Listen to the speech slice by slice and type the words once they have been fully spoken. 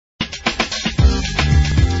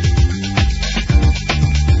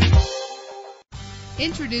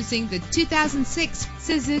Introducing the 2006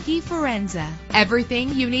 Suzuki Forenza. Everything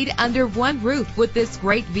you need under one roof with this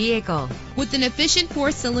great vehicle. With an efficient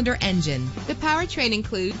 4-cylinder engine, the powertrain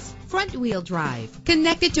includes front-wheel drive,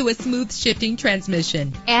 connected to a smooth shifting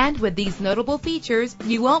transmission. And with these notable features,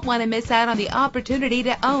 you won't want to miss out on the opportunity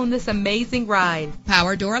to own this amazing ride.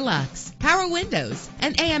 Power door locks, power windows,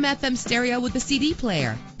 an AM/FM stereo with a CD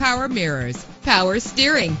player, power mirrors, power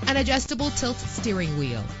steering, an adjustable tilt steering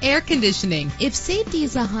wheel, air conditioning. If safety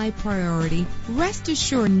is a high priority, rest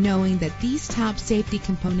assured knowing that these top safety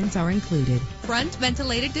components are included. Front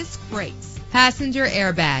ventilated disc brakes, passenger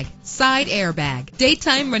airbag, side airbag,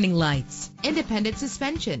 daytime running lights, independent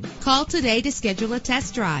suspension. Call today to schedule a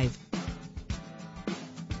test drive.